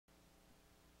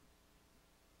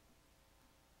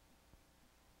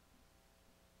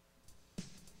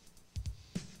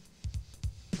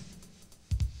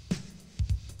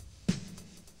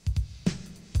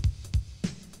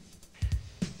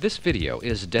This video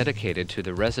is dedicated to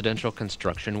the residential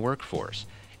construction workforce.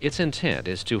 Its intent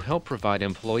is to help provide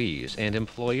employees and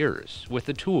employers with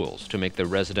the tools to make the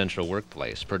residential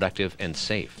workplace productive and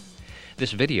safe.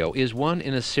 This video is one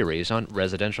in a series on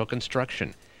residential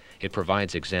construction. It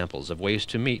provides examples of ways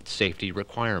to meet safety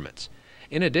requirements.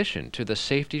 In addition to the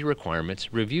safety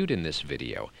requirements reviewed in this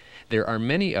video, there are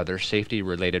many other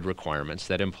safety-related requirements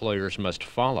that employers must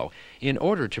follow in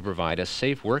order to provide a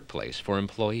safe workplace for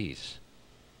employees.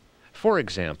 For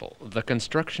example, the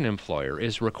construction employer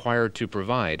is required to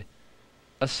provide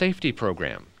a safety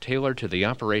program tailored to the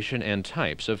operation and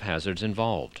types of hazards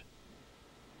involved,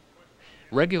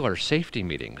 regular safety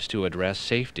meetings to address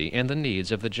safety and the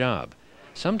needs of the job.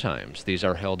 Sometimes these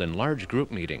are held in large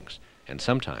group meetings, and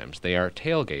sometimes they are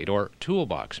tailgate or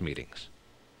toolbox meetings.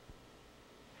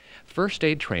 First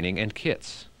aid training and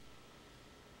kits.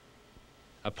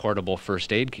 A portable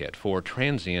first aid kit for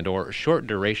transient or short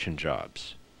duration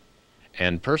jobs.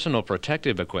 And personal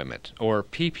protective equipment, or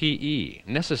PPE,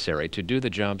 necessary to do the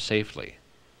job safely.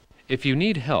 If you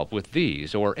need help with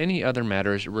these or any other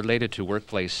matters related to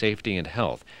workplace safety and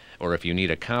health, or if you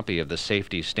need a copy of the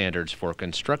safety standards for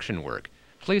construction work,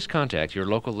 please contact your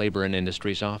local Labor and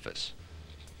Industries office.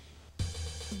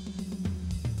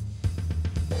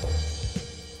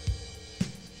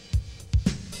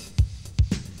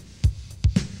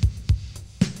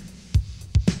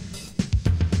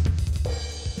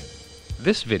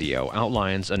 This video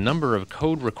outlines a number of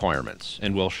code requirements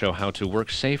and will show how to work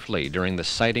safely during the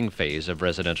siting phase of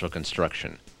residential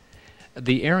construction.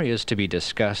 The areas to be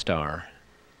discussed are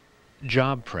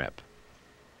job prep,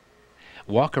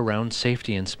 walk-around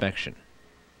safety inspection,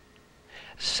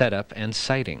 setup and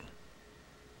siting,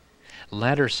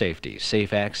 ladder safety,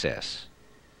 safe access,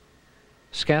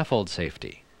 scaffold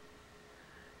safety,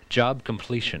 job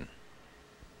completion.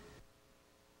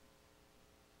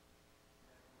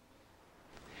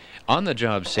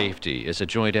 On-the-job safety is a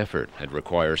joint effort that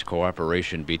requires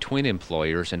cooperation between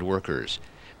employers and workers.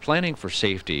 Planning for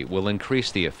safety will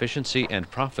increase the efficiency and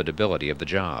profitability of the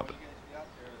job.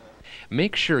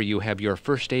 Make sure you have your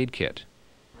first aid kit,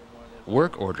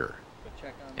 work order,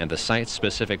 and the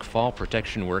site-specific fall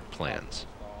protection work plans.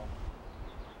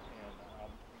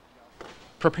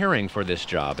 Preparing for this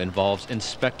job involves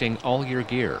inspecting all your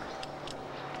gear.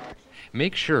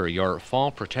 Make sure your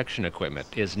fall protection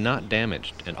equipment is not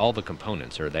damaged and all the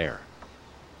components are there.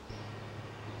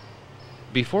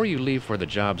 Before you leave for the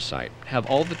job site, have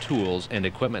all the tools and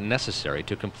equipment necessary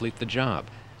to complete the job,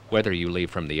 whether you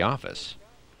leave from the office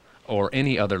or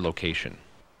any other location.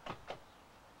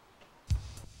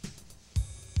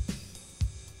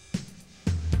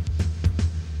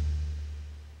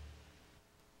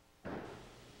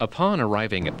 Upon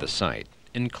arriving at the site,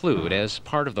 include, as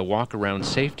part of the walk-around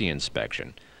safety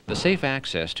inspection, the safe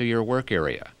access to your work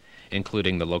area,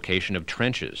 including the location of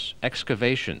trenches,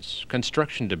 excavations,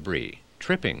 construction debris,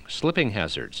 tripping, slipping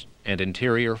hazards, and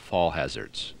interior fall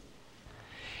hazards.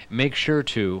 Make sure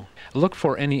to look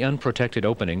for any unprotected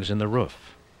openings in the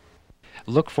roof.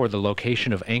 Look for the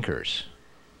location of anchors.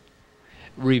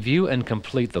 Review and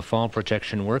complete the fall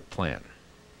protection work plan.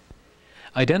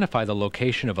 Identify the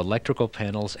location of electrical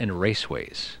panels and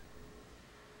raceways.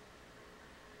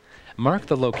 Mark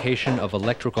the location of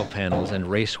electrical panels and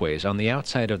raceways on the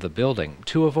outside of the building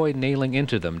to avoid nailing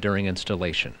into them during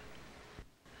installation.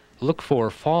 Look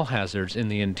for fall hazards in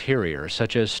the interior,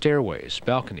 such as stairways,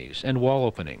 balconies, and wall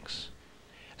openings.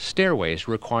 Stairways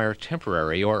require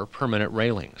temporary or permanent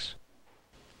railings.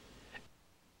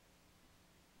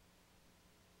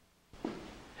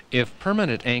 If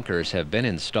permanent anchors have been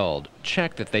installed,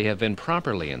 check that they have been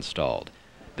properly installed.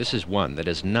 This is one that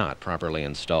is not properly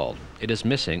installed. It is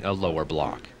missing a lower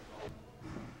block.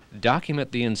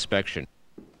 Document the inspection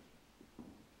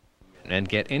and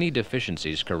get any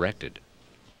deficiencies corrected.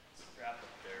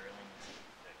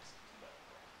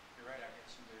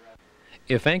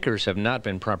 If anchors have not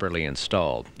been properly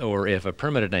installed, or if a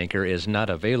permanent anchor is not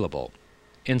available,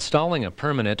 installing a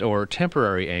permanent or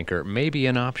temporary anchor may be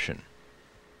an option.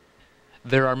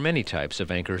 There are many types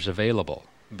of anchors available.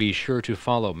 Be sure to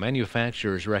follow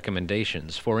manufacturer's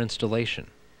recommendations for installation.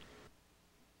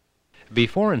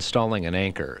 Before installing an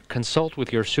anchor, consult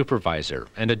with your supervisor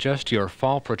and adjust your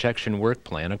fall protection work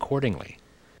plan accordingly.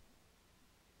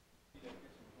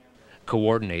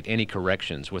 Coordinate any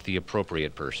corrections with the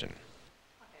appropriate person.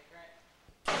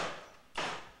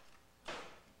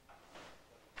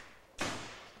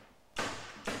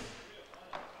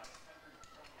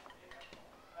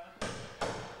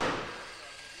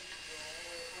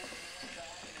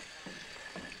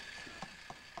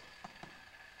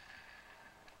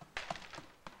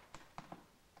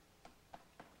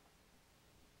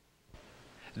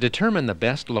 Determine the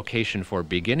best location for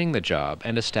beginning the job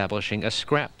and establishing a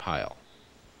scrap pile.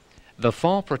 The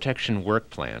Fall Protection Work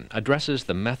Plan addresses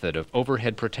the method of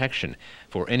overhead protection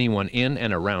for anyone in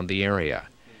and around the area.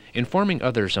 Informing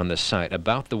others on the site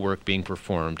about the work being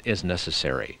performed is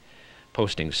necessary.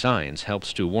 Posting signs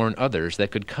helps to warn others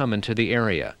that could come into the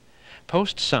area.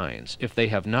 Post signs if they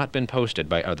have not been posted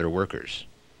by other workers.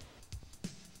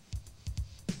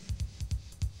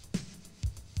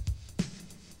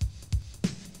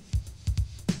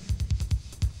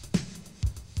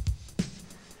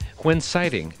 When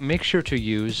siting, make sure to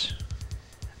use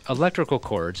electrical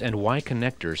cords and Y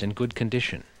connectors in good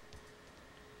condition,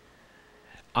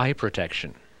 eye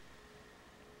protection,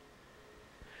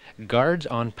 guards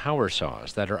on power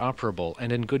saws that are operable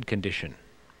and in good condition,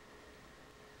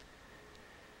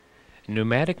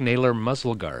 pneumatic nailer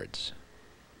muzzle guards,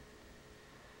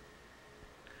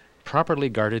 properly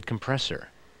guarded compressor,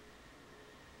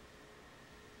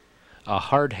 a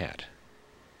hard hat,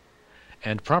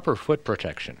 and proper foot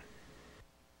protection.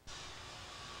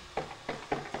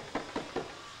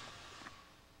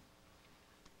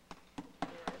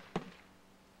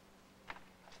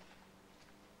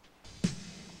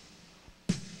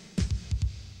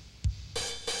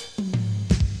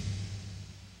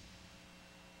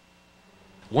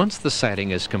 Once the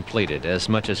siding is completed, as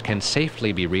much as can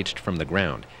safely be reached from the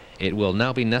ground, it will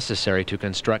now be necessary to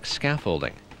construct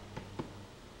scaffolding.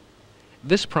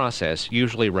 This process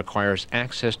usually requires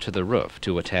access to the roof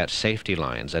to attach safety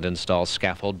lines and install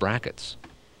scaffold brackets.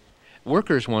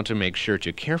 Workers want to make sure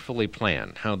to carefully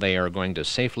plan how they are going to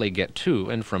safely get to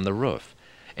and from the roof.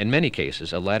 In many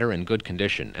cases, a ladder in good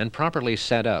condition and properly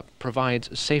set up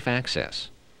provides safe access.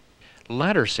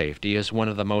 Ladder safety is one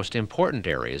of the most important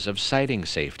areas of siding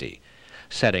safety.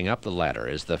 Setting up the ladder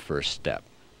is the first step.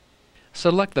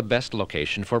 Select the best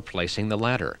location for placing the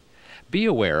ladder. Be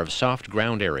aware of soft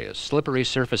ground areas, slippery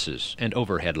surfaces, and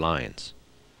overhead lines.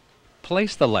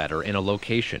 Place the ladder in a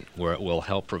location where it will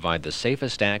help provide the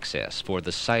safest access for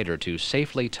the sider to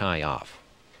safely tie off.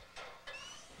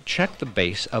 Check the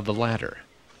base of the ladder.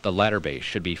 The ladder base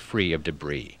should be free of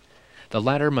debris. The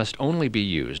ladder must only be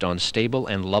used on stable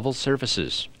and level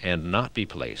surfaces and not be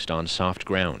placed on soft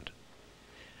ground.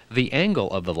 The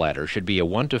angle of the ladder should be a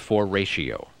 1:4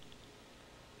 ratio.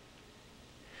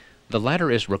 The ladder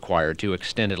is required to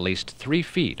extend at least 3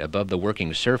 feet above the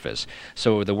working surface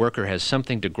so the worker has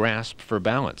something to grasp for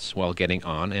balance while getting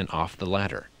on and off the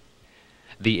ladder.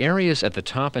 The areas at the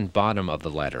top and bottom of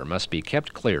the ladder must be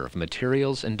kept clear of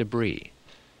materials and debris.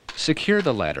 Secure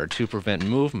the ladder to prevent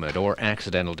movement or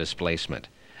accidental displacement.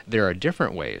 There are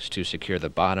different ways to secure the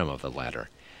bottom of the ladder.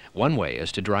 One way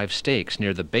is to drive stakes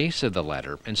near the base of the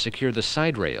ladder and secure the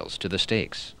side rails to the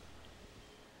stakes.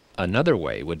 Another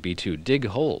way would be to dig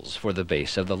holes for the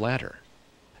base of the ladder.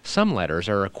 Some ladders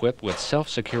are equipped with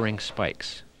self-securing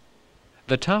spikes.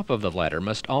 The top of the ladder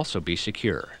must also be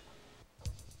secure.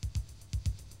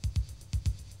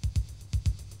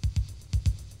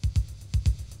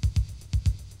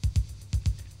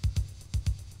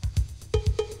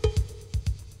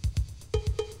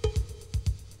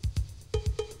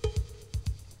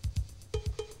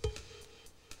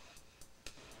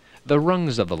 The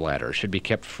rungs of the ladder should be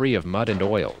kept free of mud and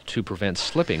oil to prevent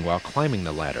slipping while climbing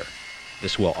the ladder.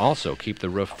 This will also keep the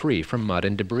roof free from mud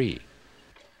and debris.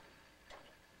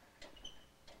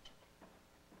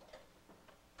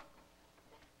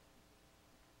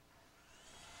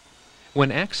 When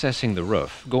accessing the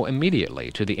roof, go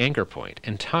immediately to the anchor point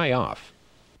and tie off.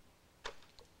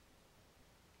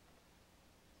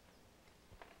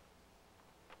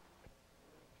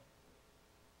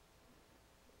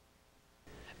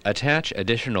 Attach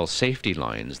additional safety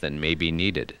lines that may be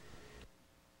needed.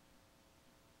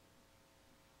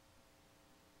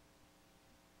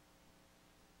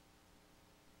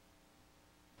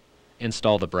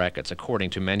 Install the brackets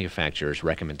according to manufacturer's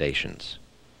recommendations.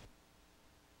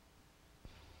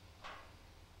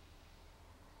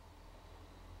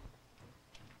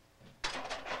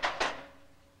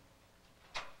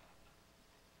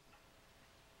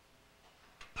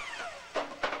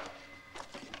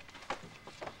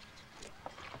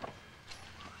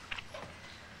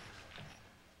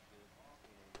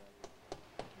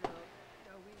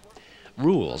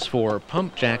 Rules for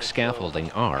pump jack scaffolding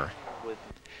are: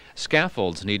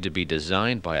 scaffolds need to be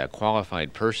designed by a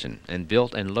qualified person and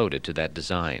built and loaded to that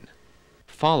design.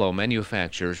 Follow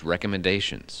manufacturer's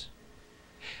recommendations.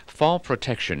 Fall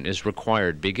protection is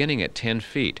required beginning at 10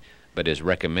 feet, but is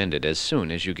recommended as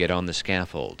soon as you get on the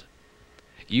scaffold.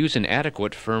 Use an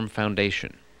adequate firm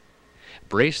foundation.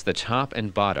 Brace the top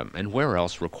and bottom and where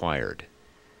else required.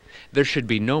 There should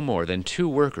be no more than 2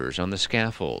 workers on the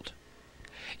scaffold.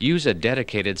 Use a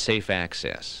dedicated safe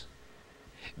access.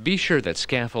 Be sure that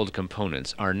scaffold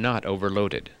components are not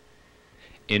overloaded.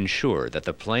 Ensure that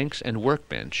the planks and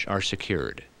workbench are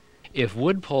secured. If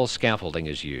wood pole scaffolding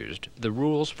is used, the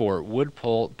rules for wood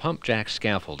pole pump jack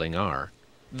scaffolding are: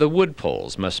 the wood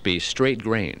poles must be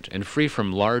straight-grained and free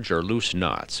from large or loose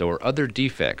knots or other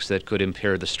defects that could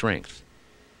impair the strength.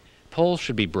 Poles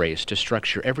should be braced to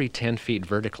structure every 10 feet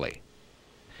vertically.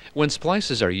 When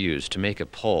splices are used to make a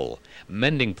pole,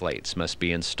 mending plates must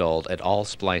be installed at all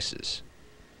splices.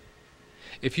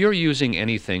 If you're using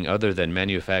anything other than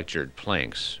manufactured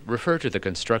planks, refer to the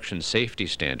construction safety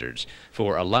standards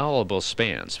for allowable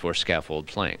spans for scaffold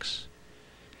planks.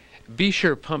 Be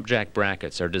sure pump jack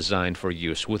brackets are designed for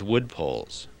use with wood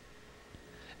poles.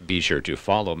 Be sure to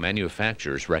follow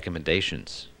manufacturer's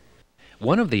recommendations.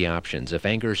 One of the options, if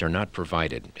anchors are not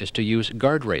provided, is to use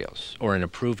guardrails or an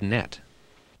approved net.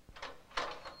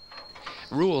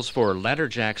 Rules for ladder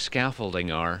jack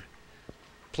scaffolding are: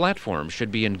 platforms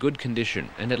should be in good condition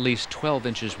and at least 12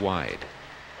 inches wide.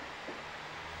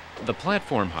 The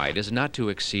platform height is not to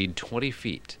exceed 20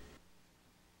 feet.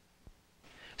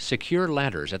 Secure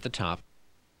ladders at the top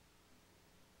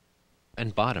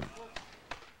and bottom.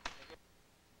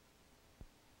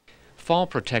 Fall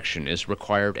protection is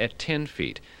required at 10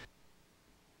 feet.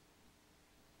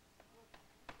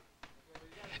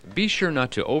 Be sure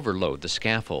not to overload the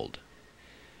scaffold.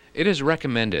 It is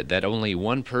recommended that only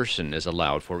one person is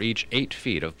allowed for each 8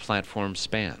 feet of platform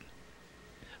span.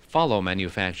 Follow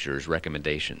manufacturer's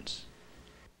recommendations.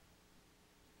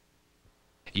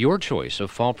 Your choice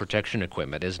of fall protection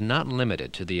equipment is not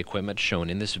limited to the equipment shown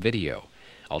in this video.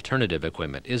 Alternative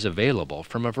equipment is available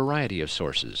from a variety of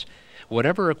sources.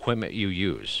 Whatever equipment you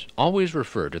use, always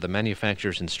refer to the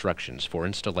manufacturer's instructions for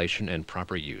installation and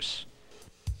proper use.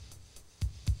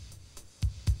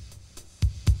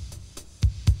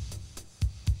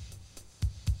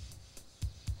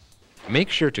 Make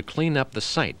sure to clean up the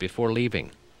site before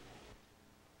leaving.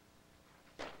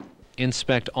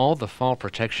 Inspect all the fall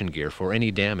protection gear for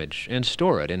any damage and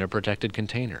store it in a protected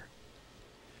container.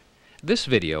 This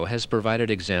video has provided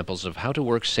examples of how to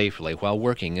work safely while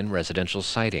working in residential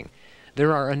siding.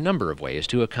 There are a number of ways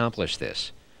to accomplish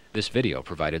this. This video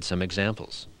provided some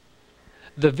examples.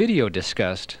 The video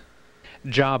discussed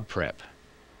job prep,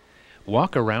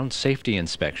 walk around safety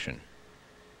inspection,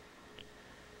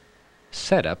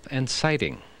 setup and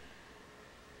siting,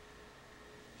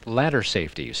 ladder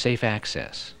safety, safe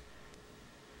access,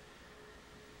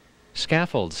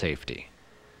 scaffold safety,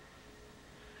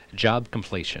 job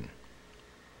completion.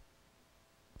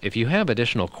 If you have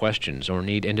additional questions or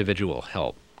need individual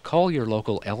help, call your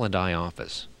local L&I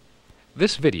office.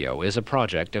 This video is a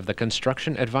project of the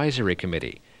Construction Advisory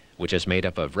Committee, which is made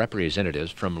up of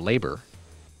representatives from Labor,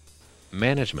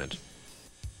 Management,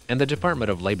 and the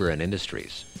Department of Labor and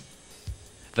Industries.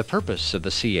 The purpose of the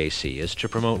CAC is to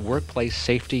promote workplace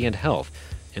safety and health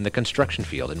in the construction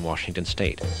field in Washington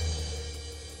State.